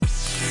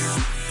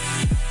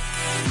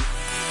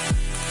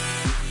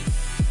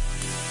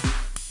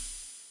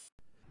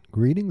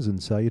Greetings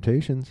and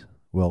salutations.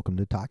 Welcome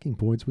to Talking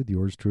Points with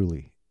yours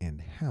truly,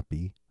 and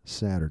happy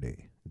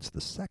Saturday. It's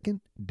the second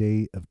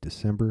day of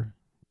December.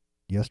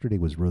 Yesterday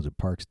was Rosa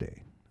Parks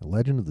Day, a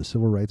legend of the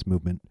civil rights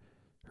movement.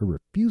 Her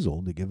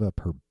refusal to give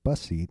up her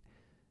bus seat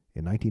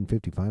in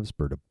 1955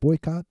 spurred a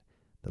boycott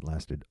that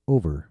lasted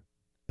over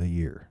a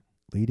year,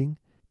 leading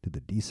to the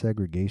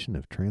desegregation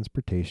of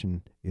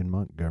transportation in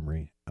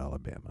Montgomery,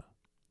 Alabama.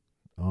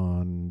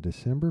 On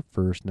December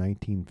 1st,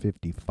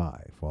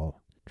 1955, while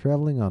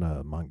traveling on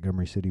a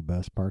Montgomery City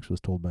bus, Parks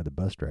was told by the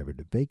bus driver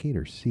to vacate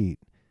her seat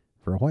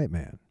for a white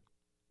man.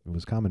 It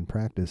was common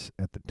practice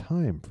at the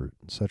time for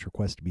such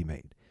requests to be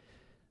made.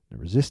 Now,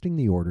 resisting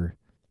the order,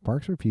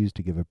 Parks refused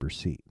to give up her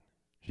seat.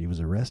 She was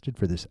arrested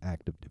for this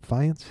act of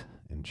defiance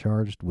and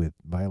charged with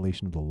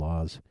violation of the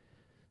laws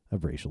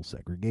of racial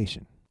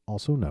segregation,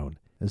 also known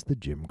as the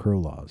Jim Crow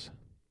laws.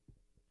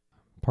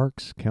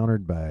 Parks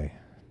countered by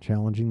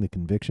challenging the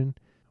conviction,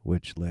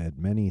 which led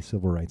many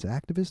civil rights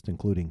activists,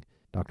 including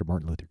Dr.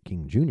 Martin Luther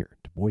King Jr.,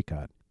 to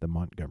boycott the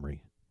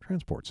Montgomery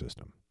transport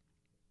system.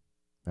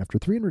 After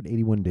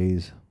 381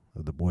 days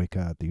of the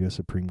boycott, the U.S.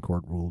 Supreme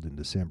Court ruled in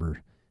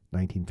December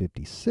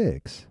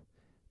 1956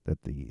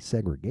 that the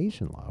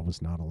segregation law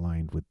was not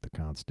aligned with the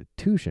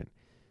Constitution.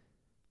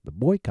 The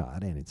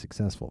boycott and its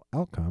successful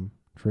outcome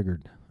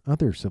triggered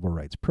other civil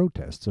rights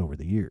protests over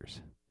the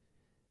years.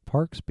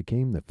 Parks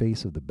became the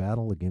face of the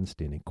battle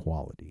against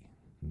inequality.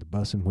 The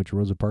bus in which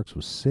Rosa Parks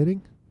was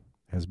sitting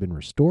has been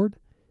restored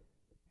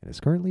and is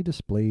currently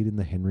displayed in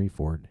the Henry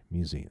Ford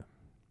Museum.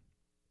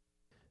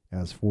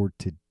 As for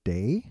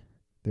today,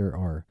 there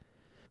are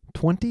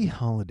 20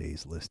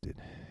 holidays listed.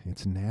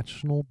 It's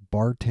National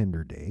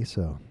Bartender Day,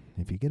 so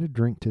if you get a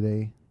drink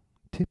today,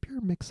 tip your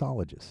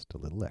mixologist a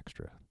little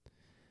extra.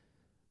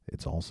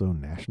 It's also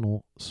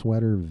National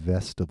Sweater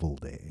Vestival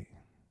Day.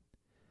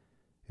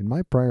 In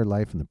my prior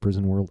life in the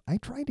prison world, I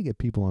tried to get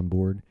people on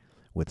board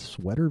with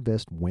Sweater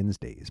Vest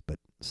Wednesdays, but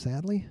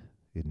sadly,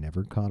 it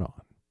never caught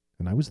on,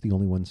 and I was the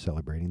only one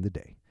celebrating the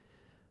day.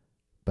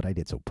 But I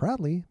did so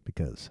proudly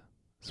because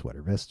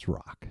sweater vests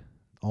rock.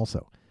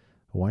 Also,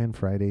 Hawaiian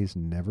Fridays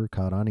never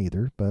caught on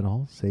either, but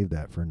I'll save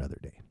that for another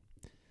day.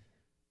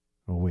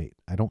 Oh wait,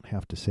 I don't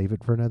have to save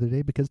it for another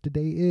day because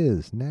today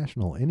is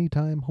National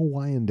Anytime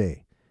Hawaiian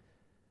Day.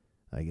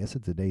 I guess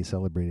it's a day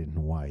celebrated in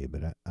Hawaii,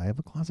 but I have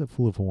a closet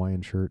full of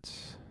Hawaiian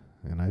shirts,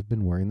 and I've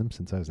been wearing them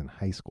since I was in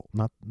high school.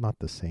 Not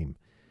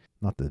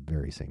the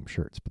very same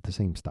shirts, but the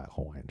same style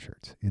Hawaiian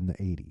shirts in the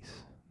 80s.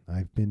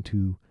 I've been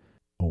to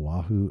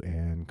Oahu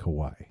and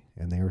Kauai,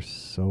 and they are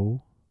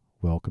so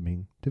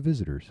welcoming to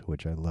visitors,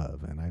 which I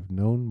love. And I've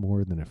known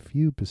more than a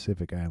few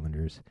Pacific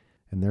Islanders,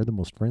 and they're the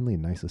most friendly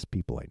and nicest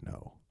people I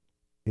know.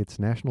 It's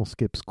National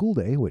Skip School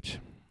Day, which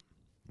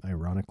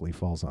ironically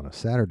falls on a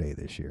Saturday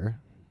this year,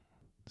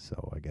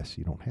 so I guess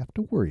you don't have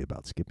to worry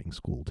about skipping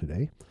school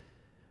today.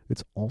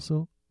 It's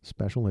also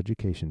Special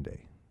Education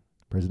Day.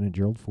 President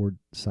Gerald Ford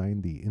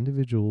signed the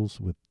Individuals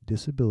with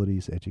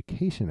Disabilities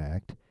Education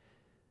Act,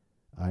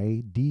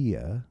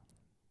 IDEA,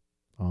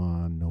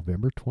 on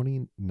November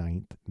 29th,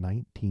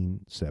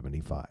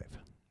 1975.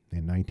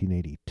 In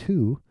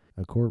 1982,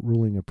 a court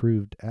ruling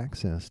approved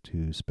access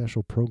to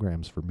special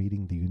programs for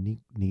meeting the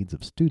unique needs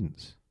of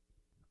students.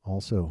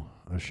 Also,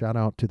 a shout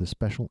out to the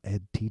special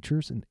ed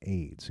teachers and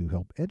aides who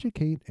help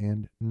educate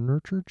and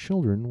nurture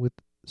children with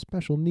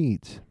special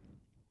needs.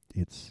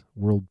 It's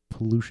World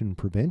Pollution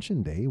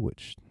Prevention Day,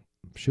 which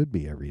should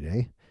be every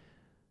day,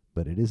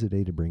 but it is a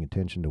day to bring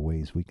attention to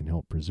ways we can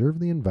help preserve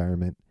the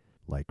environment,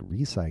 like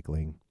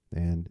recycling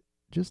and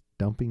just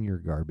dumping your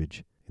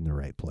garbage in the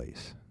right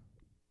place.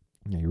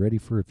 Are you ready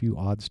for a few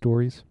odd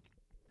stories?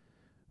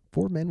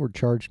 4 men were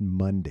charged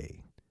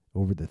Monday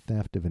over the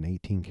theft of an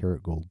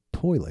 18-karat gold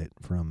toilet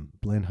from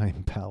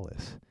Blenheim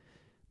Palace,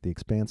 the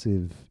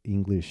expansive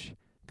English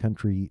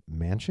country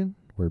mansion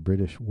where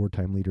British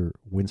wartime leader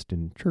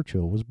Winston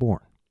Churchill was born.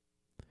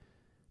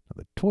 Now,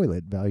 the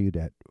toilet, valued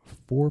at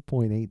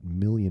 £4.8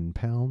 million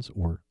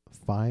or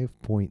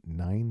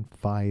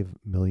 5.95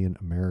 million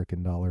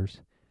American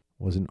dollars,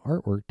 was an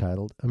artwork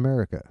titled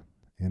America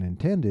and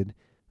intended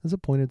as a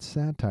pointed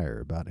satire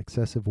about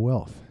excessive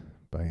wealth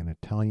by an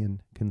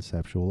Italian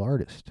conceptual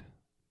artist.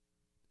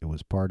 It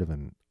was part of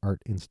an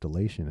art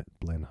installation at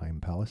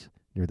Blenheim Palace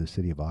near the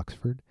city of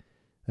Oxford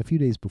a few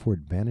days before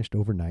it vanished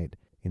overnight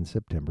in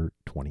September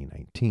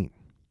 2019.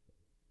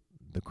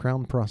 The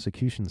Crown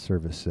Prosecution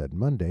Service said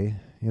Monday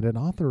it had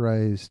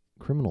authorized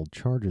criminal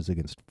charges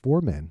against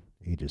 4 men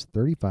ages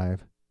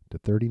 35 to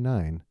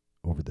 39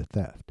 over the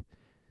theft.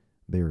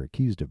 They are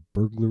accused of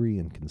burglary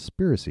and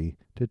conspiracy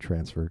to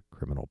transfer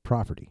criminal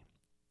property.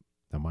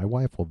 Now, my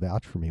wife will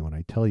vouch for me when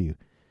I tell you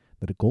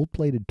that a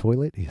gold-plated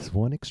toilet is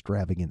one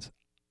extravagance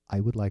I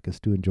would like us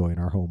to enjoy in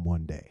our home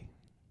one day.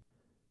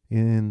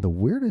 In the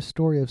weirdest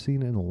story I've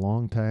seen in a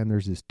long time,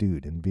 there's this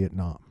dude in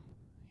Vietnam.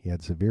 He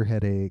had severe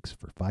headaches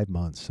for 5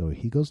 months, so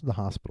he goes to the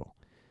hospital.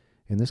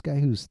 And this guy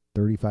who's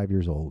 35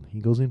 years old, he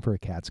goes in for a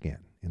CAT scan,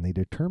 and they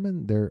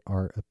determine there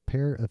are a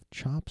pair of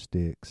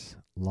chopsticks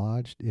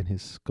lodged in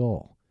his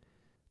skull.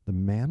 The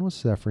man was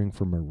suffering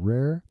from a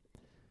rare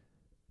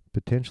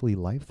potentially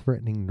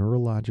life-threatening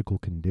neurological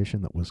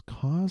condition that was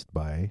caused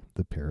by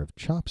the pair of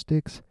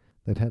chopsticks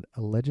that had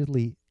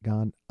allegedly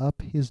gone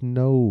up his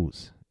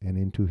nose and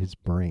into his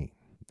brain.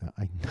 Now,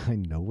 I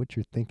know what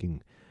you're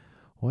thinking.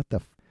 What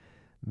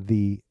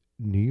the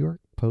New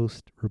York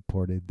Post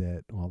reported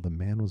that while the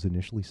man was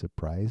initially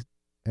surprised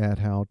at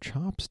how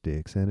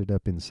chopsticks ended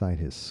up inside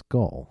his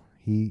skull,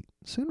 he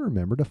soon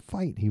remembered a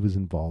fight he was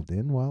involved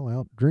in while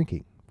out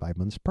drinking 5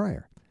 months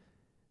prior.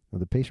 Now,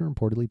 the patient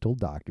reportedly told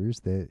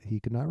doctors that he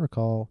could not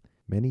recall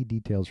many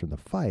details from the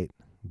fight,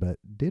 but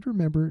did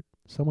remember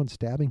someone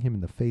stabbing him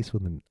in the face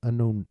with an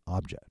unknown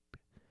object.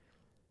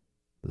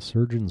 The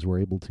surgeons were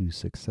able to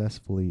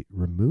successfully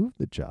remove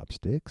the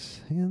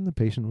chopsticks, and the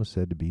patient was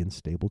said to be in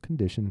stable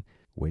condition,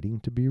 waiting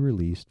to be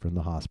released from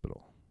the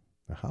hospital.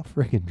 Now, how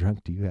friggin'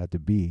 drunk do you have to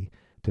be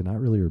to not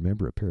really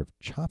remember a pair of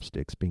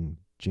chopsticks being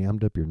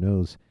jammed up your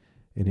nose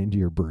and into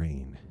your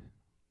brain?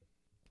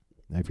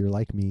 Now, if you're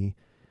like me,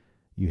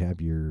 you have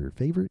your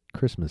favorite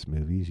Christmas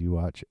movies you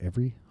watch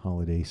every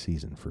holiday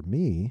season. For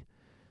me,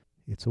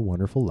 It's a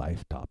Wonderful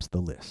Life tops the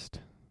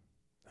list.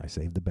 I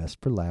save the best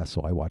for last,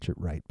 so I watch it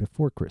right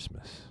before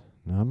Christmas.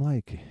 Now, I'm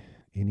like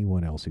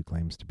anyone else who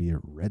claims to be a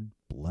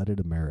red-blooded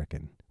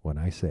American when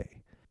I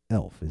say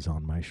Elf is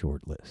on my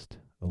short list,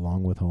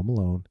 along with Home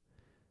Alone,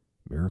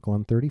 Miracle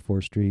on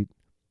 34th Street,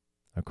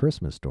 A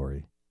Christmas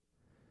Story,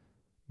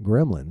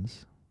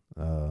 Gremlins,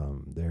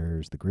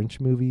 there's the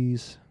Grinch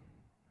movies,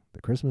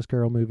 the Christmas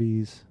Carol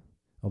movies,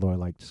 although I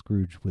liked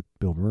Scrooge with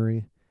Bill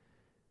Murray.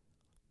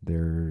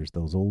 There's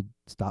those old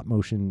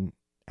stop-motion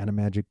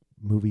animagic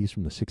movies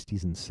from the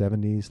 60s and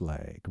 70s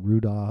like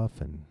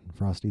Rudolph and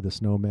Frosty the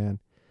Snowman,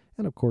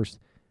 and of course,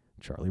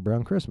 Charlie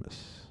Brown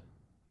Christmas.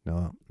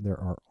 Now, there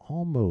are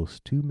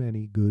almost too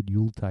many good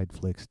Yuletide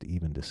flicks to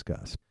even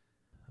discuss,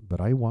 but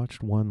I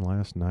watched one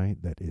last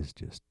night that is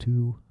just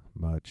too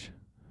much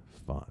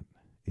fun.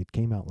 It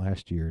came out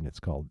last year, and it's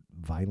called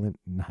Violent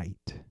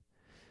Night.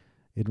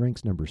 It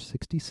ranks number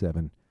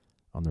 67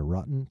 on the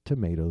Rotten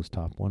Tomatoes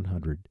Top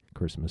 100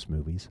 Christmas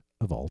Movies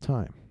of all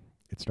time.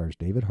 It stars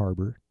David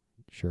Harbour,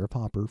 Sheriff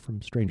Hopper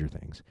from Stranger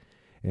Things,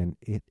 and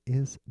it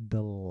is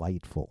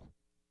delightful.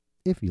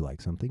 If you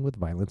like something with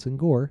violence and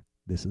gore,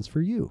 this is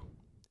for you.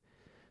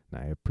 Now,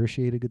 I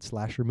appreciate a good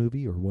slasher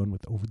movie or one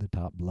with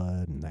over-the-top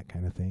blood and that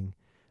kind of thing.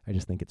 I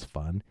just think it's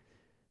fun.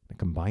 Now,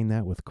 combine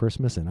that with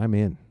Christmas, and I'm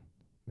in.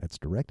 That's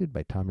directed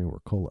by Tommy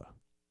Wirkola,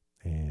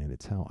 and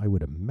it's how I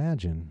would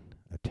imagine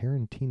a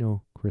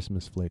Tarantino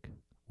Christmas flick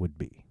would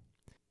be.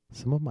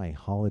 Some of my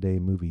holiday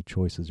movie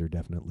choices are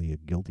definitely a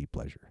guilty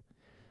pleasure.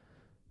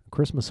 A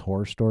Christmas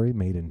Horror Story,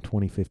 made in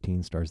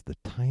 2015, stars the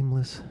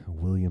timeless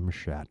William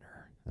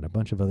Shatner and a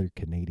bunch of other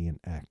Canadian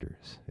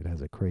actors. It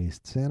has a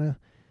crazed Santa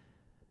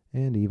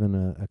and even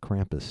a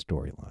Krampus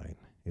storyline.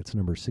 It's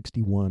number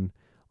 61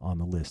 on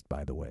the list,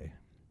 by the way.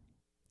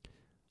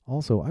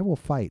 Also, I will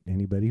fight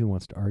anybody who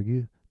wants to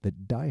argue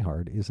that Die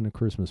Hard isn't a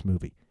Christmas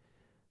movie.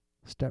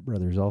 Step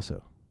Brothers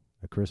also,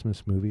 a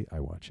Christmas movie I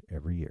watch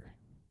every year.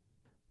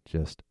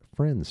 Just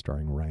Friends,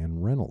 starring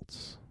Ryan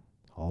Reynolds,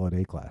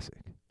 holiday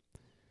classic.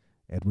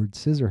 Edward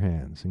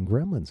Scissorhands and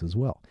Gremlins as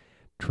well.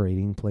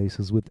 Trading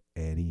Places with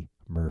Eddie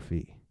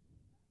Murphy.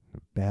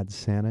 Bad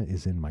Santa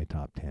is in my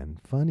top 10.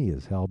 Funny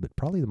as hell, but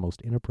probably the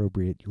most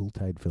inappropriate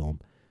Yuletide film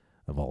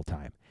of all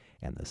time.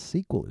 And the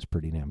sequel is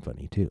pretty damn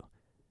funny too.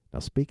 Now,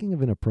 speaking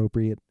of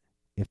inappropriate,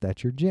 if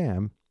that's your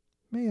jam,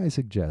 may I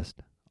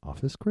suggest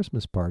Office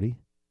Christmas Party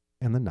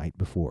and The Night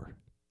Before.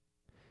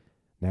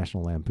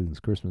 National Lampoon's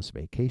Christmas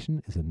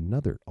Vacation is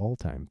another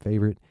all-time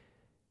favorite,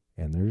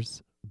 and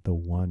there's the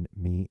one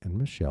me and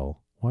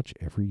Michelle watch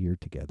every year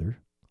together,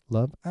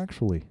 Love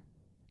Actually.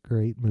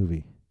 Great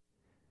movie.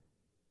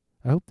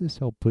 I hope this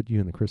helped put you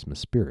in the Christmas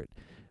spirit.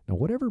 Now,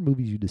 whatever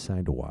movies you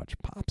decide to watch,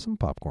 pop some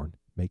popcorn,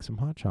 make some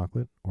hot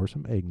chocolate, or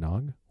some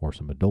eggnog, or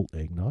some adult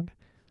eggnog,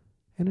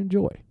 and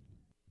enjoy.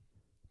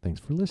 Thanks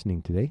for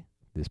listening today.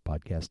 This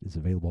podcast is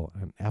available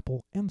on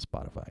Apple and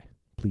Spotify.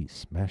 Please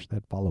smash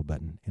that follow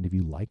button, and if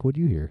you like what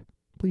you hear,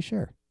 please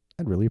share.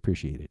 I'd really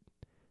appreciate it.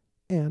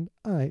 And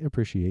I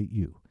appreciate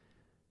you.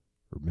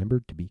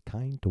 Remember to be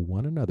kind to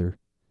one another,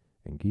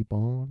 and keep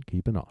on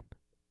keeping on.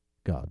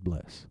 God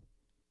bless.